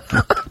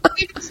that. Maybe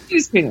he doesn't need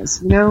his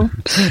penis, you know?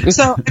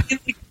 So,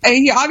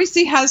 he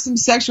obviously has some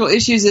sexual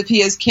issues if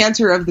he has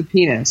cancer of the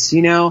penis,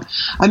 you know?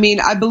 I mean,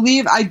 I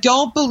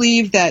don't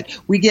believe that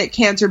we get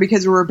cancer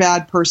because we're a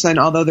bad person,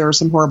 although there are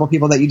some horrible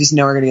people that you just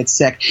know are going to get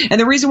sick. And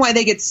the reason why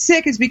they get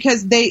sick is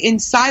because they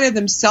inside of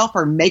themselves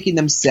are making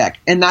them sick.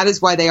 And that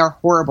is why they are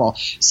horrible.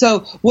 So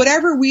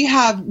whatever we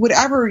have,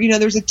 you know,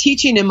 there's a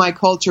teaching in my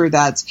culture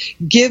that's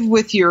give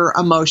with your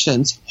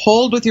emotions,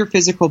 hold with your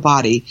physical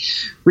body,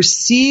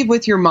 receive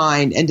with your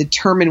mind, and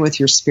determine with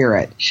your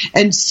spirit.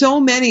 And so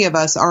many of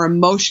us are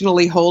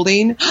emotionally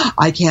holding,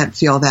 I can't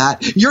feel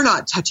that. You're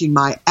not touching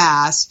my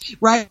ass,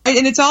 right?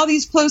 And it's all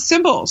these closed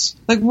symbols.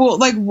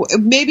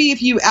 Maybe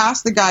if you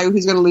ask the guy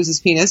who's going to lose his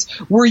penis,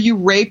 were you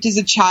raped as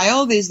a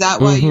child? Is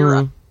that why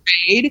you're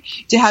afraid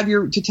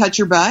to touch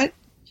your butt?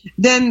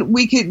 Then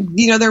we could,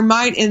 you know, there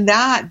might in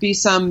that be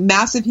some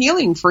massive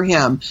healing for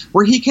him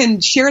where he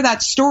can share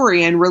that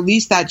story and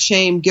release that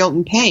shame, guilt,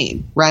 and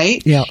pain,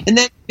 right? Yeah. And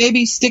then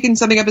maybe sticking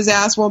something up his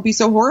ass won't be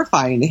so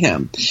horrifying to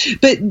him.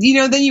 But, you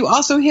know, then you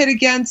also hit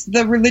against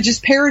the religious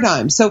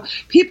paradigm. So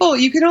people,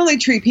 you can only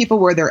treat people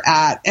where they're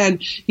at.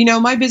 And, you know,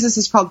 my business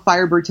is called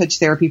Firebird Touch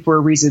Therapy for a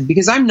reason,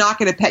 because I'm not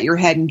going to pet your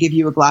head and give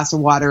you a glass of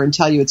water and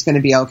tell you it's going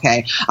to be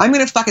okay. I'm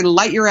going to fucking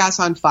light your ass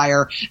on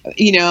fire,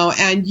 you know,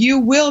 and you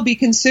will be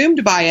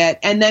consumed by it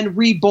and then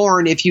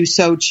reborn if you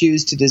so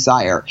choose to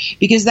desire,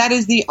 because that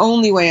is the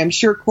only way. I'm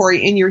sure,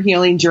 Corey, in your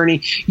healing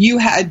journey, you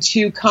had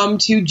to come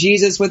to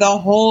Jesus with a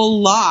whole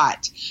lot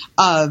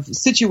of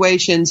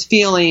situations,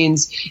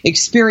 feelings,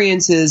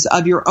 experiences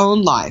of your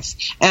own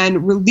life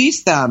and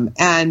release them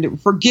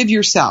and forgive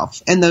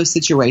yourself in those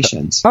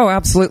situations. Oh,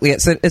 absolutely.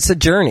 It's a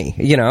journey,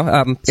 you know.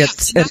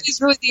 That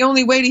is really the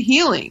only way to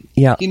healing.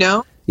 Yeah. You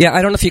know? Yeah,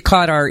 I don't know if you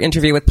caught our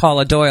interview with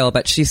Paula Doyle,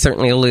 but she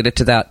certainly alluded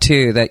to that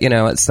too, that, you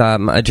know, it's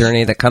a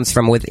journey that comes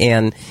from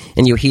within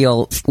and you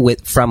heal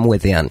from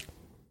within.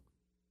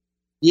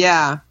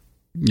 Yeah.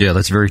 Yeah,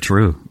 that's very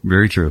true.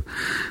 Very true.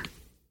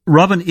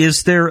 Robin,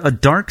 is there a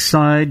dark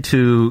side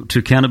to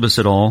cannabis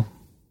at all?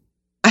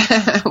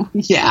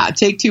 Yeah,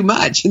 take too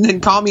much and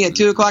then call me at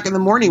 2:00 in the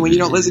morning when you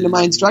don't listen to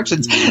my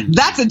instructions.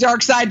 That's a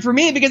dark side for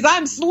me because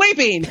I'm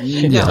sleeping.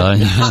 Yeah.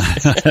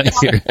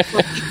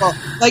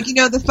 Like, you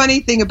know, the funny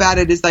thing about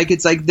it is like,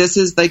 it's like, this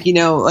is like, you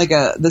know, like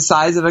the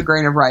size of a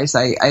grain of rice.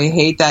 I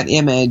hate that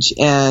image.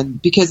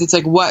 And because it's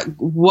like,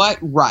 what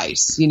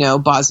rice, you know,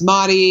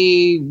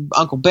 basmati,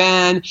 Uncle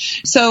Ben.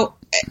 So,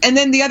 and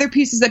then the other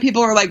piece is that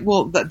people are like,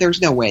 well,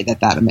 there's no way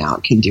that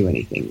amount can do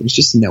anything. There's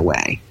just no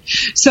way.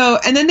 So,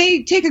 and then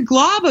they take a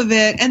glob of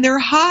it and they're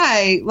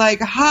high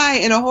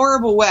in a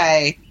horrible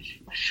way,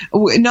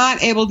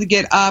 not able to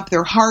get up.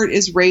 Their heart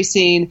is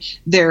racing.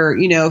 They're,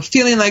 you know,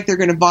 feeling like they're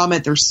going to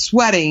vomit. They're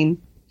sweating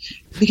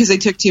because they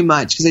took too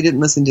much because they didn't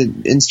listen to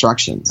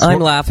instructions. I'm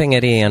laughing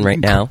at Ian right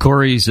now.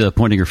 Corey's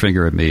pointing her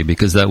finger at me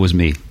because that was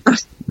me.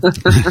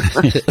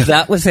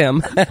 That was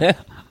him.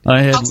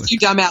 You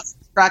dumbass.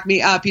 Crack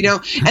me up, you know.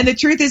 And the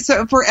truth is,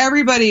 so for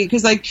everybody,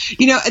 because, like,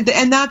 you know,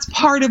 and that's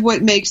part of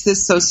what makes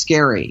this so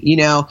scary, you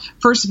know.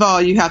 First of all,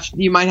 you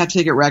might have to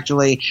take it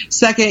rectally.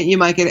 Second, you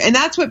might get it, and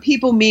that's what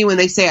people mean when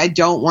they say I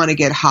don't want to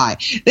get high.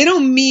 They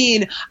don't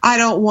mean I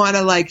don't want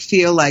to like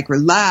feel like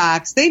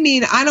relaxed. They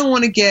mean I don't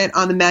want to get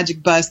on the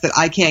magic bus that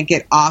I can't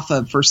get off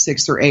of for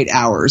 6 or 8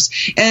 hours,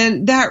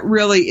 and that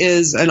really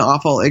is an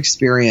awful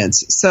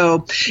experience.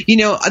 So, you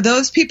know,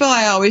 those people,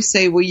 I always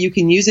say, well, you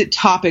can use it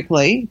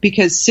topically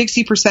because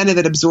 60% of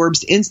it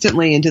absorbs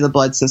instantly into the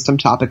blood system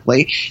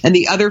topically, and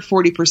the other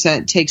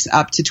 40% takes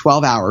up to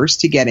 12 hours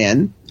to get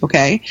in.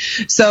 Okay.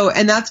 So,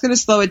 and that's going to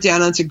slow it down.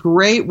 That's a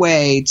great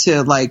way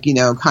to, like, you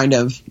know, kind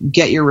of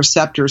get your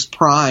receptors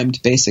primed,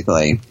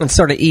 basically. And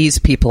sort of ease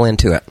people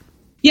into it.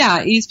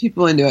 Yeah, ease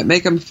people into it.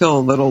 Make them feel a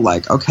little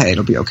like, okay,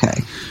 it'll be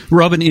okay.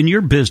 Robin, in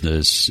your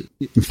business,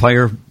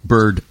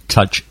 Firebird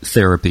Touch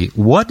Therapy,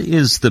 what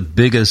is the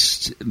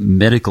biggest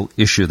medical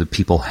issue that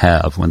people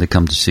have when they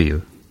come to see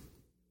you?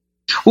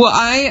 Well,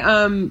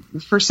 I,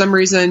 for some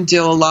reason,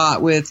 deal a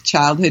lot with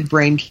childhood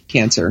brain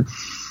cancer.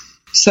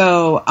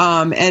 So,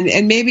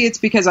 and maybe it's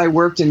because I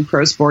worked in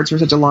pro sports for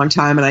such a long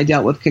time and I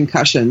dealt with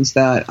concussions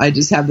that I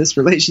just have this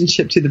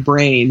relationship to the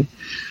brain.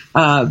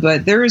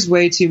 But there is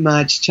way too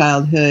much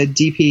childhood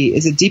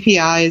is it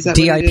DPI? Is that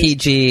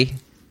DIPG?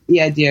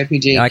 Yeah,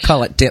 DIPG. I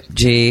call it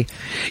DIPG.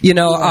 You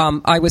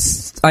know,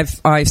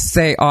 I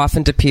say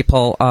often to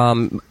people,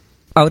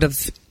 out of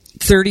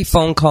 30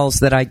 phone calls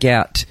that I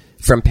get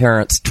from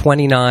parents,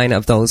 29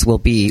 of those will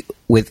be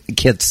with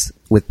kids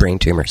with brain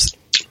tumors.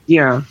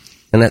 Yeah.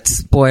 And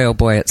it's, boy, oh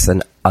boy, it's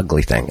an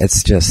ugly thing.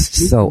 It's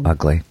just so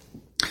ugly.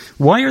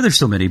 Why are there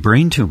so many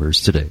brain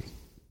tumors today?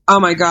 Oh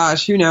my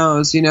gosh, who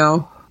knows, you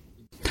know?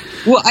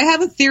 Well, I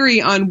have a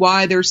theory on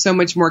why there's so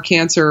much more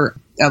cancer,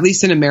 at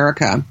least in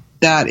America.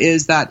 That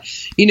is that,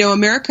 you know,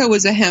 America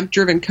was a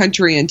hemp-driven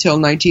country until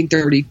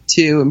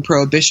 1932 and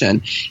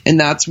Prohibition. And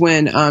that's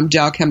when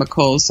Dow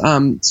Chemicals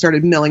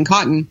started milling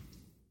cotton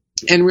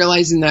and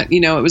realizing that, you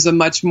know, it was a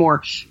much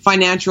more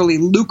financially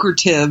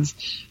lucrative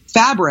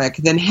fabric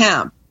than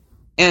hemp.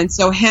 And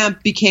so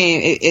hemp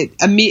became,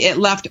 it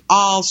left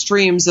all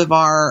streams of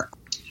our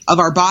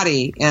our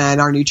body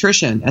and our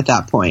nutrition at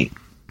that point.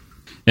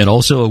 And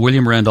also,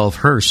 William Randolph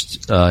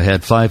Hearst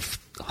had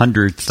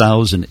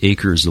 500,000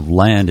 acres of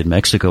land in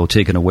Mexico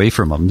taken away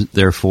from him.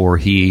 Therefore,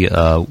 he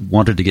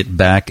wanted to get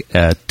back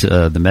at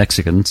the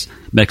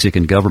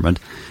Mexican government.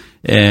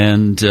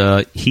 And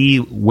he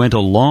went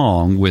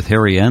along with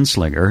Harry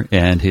Anslinger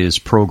and his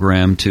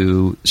program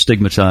to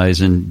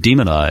stigmatize and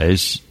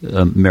demonize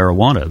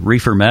marijuana,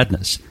 reefer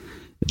madness.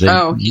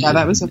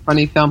 That was a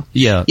funny film.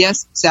 Yeah.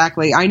 Yes,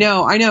 exactly. I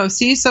know.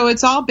 See, so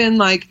it's all been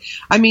like,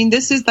 I mean,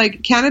 this is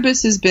like,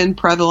 cannabis has been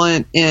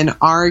prevalent in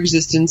our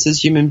existence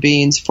as human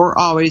beings for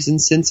always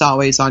and since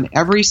always on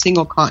every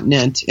single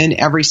continent in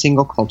every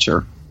single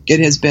culture. It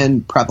has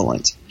been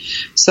prevalent.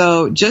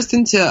 So just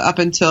up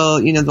until,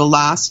 the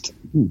last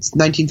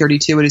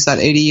 1932, what is that,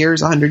 80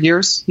 years, 100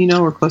 years?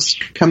 We're close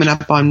coming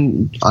up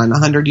on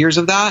 100 years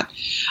of that.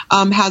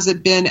 Has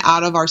it been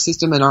out of our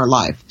system in our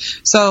life?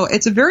 So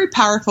it's a very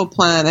powerful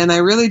plant, and I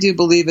really do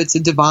believe it's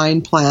a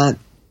divine plant.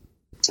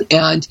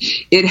 And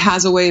it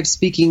has a way of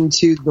speaking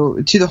to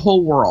the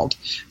whole world.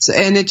 So,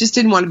 and it just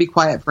didn't want to be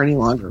quiet for any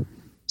longer.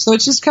 So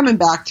it's just coming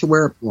back to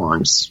where it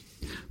belongs.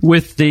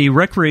 With the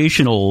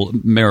recreational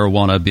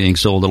marijuana being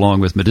sold along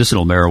with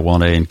medicinal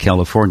marijuana in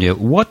California,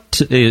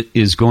 what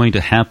is going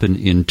to happen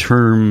in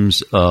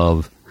terms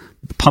of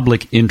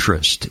public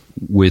interest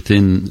with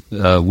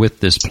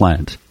this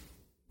plant?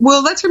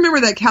 Well, let's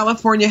remember that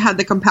California had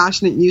the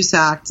Compassionate Use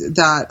Act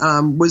that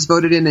was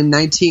voted in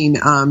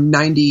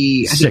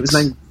 1990. I think it was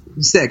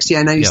 96.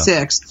 Yeah,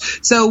 96. Yeah.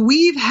 So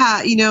we've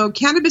had,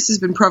 cannabis has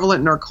been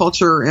prevalent in our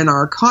culture and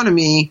our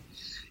economy,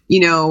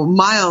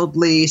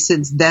 mildly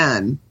since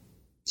then.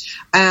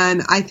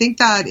 And I think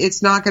that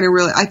it's not going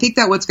to I think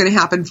that what's going to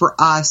happen for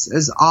us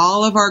is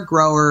all of our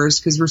growers,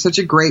 because we're such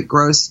a great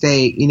grow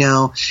state, I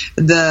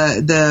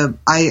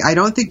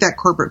don't think that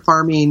corporate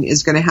farming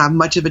is going to have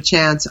much of a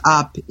chance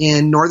up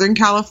in Northern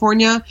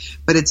California,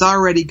 but it's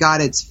already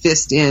got its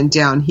fist in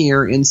down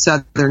here in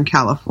Southern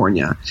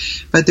California.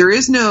 But there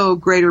is no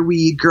greater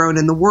weed grown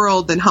in the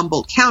world than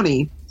Humboldt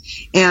County.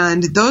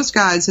 And those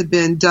guys have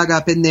been dug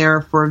up in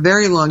there for a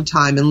very long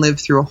time and lived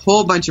through a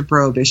whole bunch of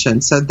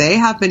prohibition. So they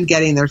have been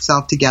getting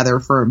themselves together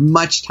for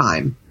much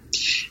time.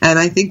 And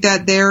I think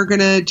that they're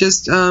going to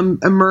just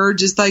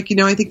emerge as like,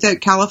 I think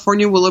that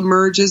California will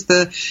emerge as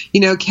the,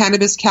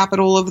 cannabis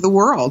capital of the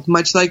world,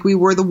 much like we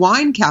were the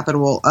wine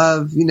capital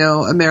of,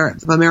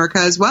 America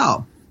as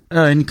well.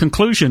 In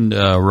conclusion,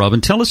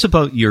 Robin, tell us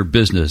about your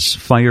business,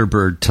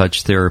 Firebird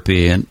Touch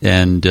Therapy,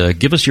 and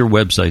give us your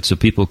website so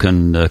people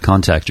can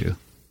contact you.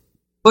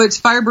 Well,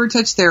 it's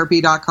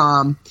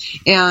firebirdtouchtherapy.com.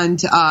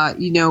 And,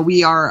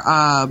 we are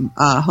a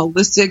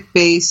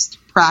holistic-based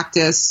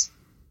practice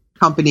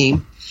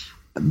company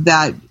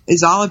that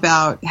is all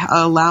about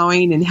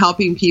allowing and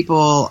helping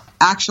people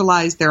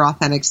actualize their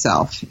authentic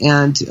self.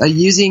 And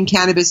using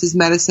cannabis as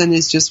medicine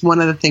is just one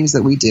of the things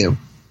that we do.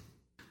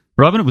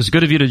 Robin, it was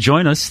good of you to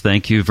join us.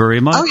 Thank you very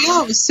much. Oh,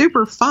 yeah, it was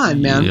super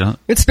fun, man. Yeah.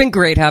 It's been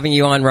great having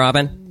you on,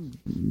 Robin.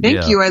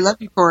 Thank you. I love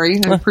you,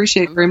 Corey. I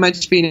appreciate very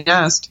much being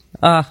asked.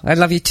 I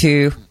love you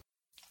too.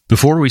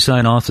 Before we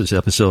sign off this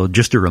episode,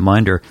 just a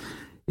reminder,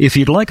 if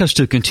you'd like us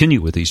to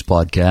continue with these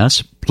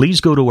podcasts,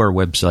 please go to our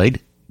website,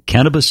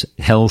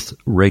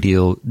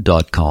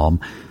 CannabisHealthRadio.com,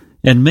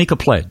 and make a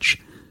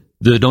pledge.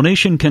 The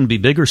donation can be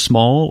big or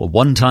small, a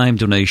one-time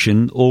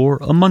donation, or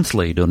a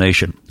monthly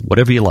donation,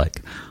 whatever you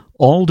like.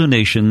 All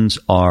donations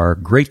are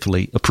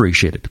gratefully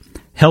appreciated.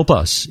 Help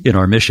us in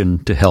our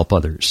mission to help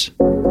others.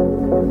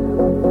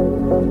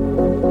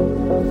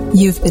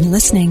 You've been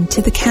listening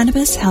to the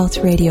Cannabis Health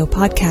Radio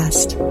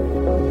podcast.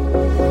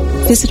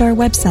 Visit our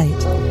website,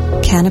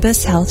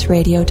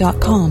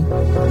 CannabisHealthRadio.com,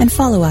 and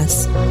follow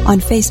us on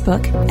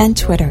Facebook and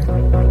Twitter.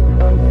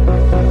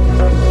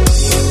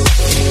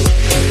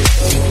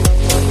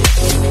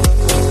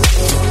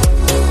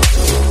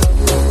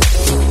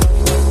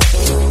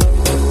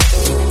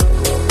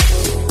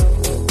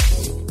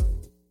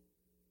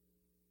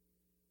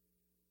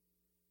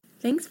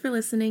 Thanks for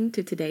listening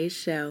to today's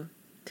show.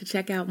 To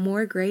check out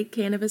more great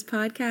cannabis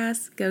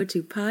podcasts, go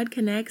to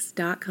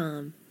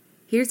podconnects.com.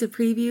 Here's a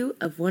preview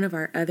of one of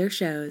our other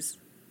shows.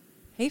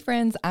 Hey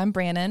friends, I'm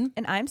Brannon.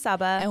 And I'm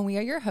Saba. And we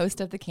are your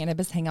host of the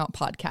Cannabis Hangout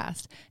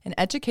podcast, an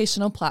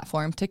educational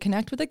platform to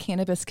connect with the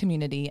cannabis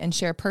community and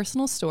share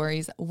personal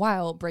stories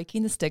while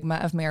breaking the stigma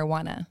of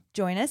marijuana.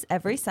 Join us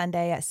every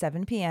Sunday at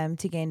 7 p.m.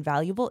 to gain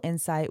valuable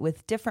insight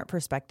with different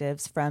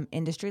perspectives from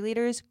industry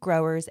leaders,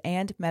 growers,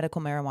 and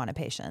medical marijuana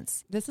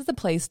patients. This is a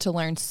place to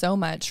learn so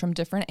much from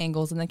different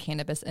angles in the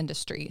cannabis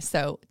industry.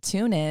 So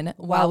tune in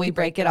while we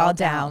break it all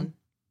down.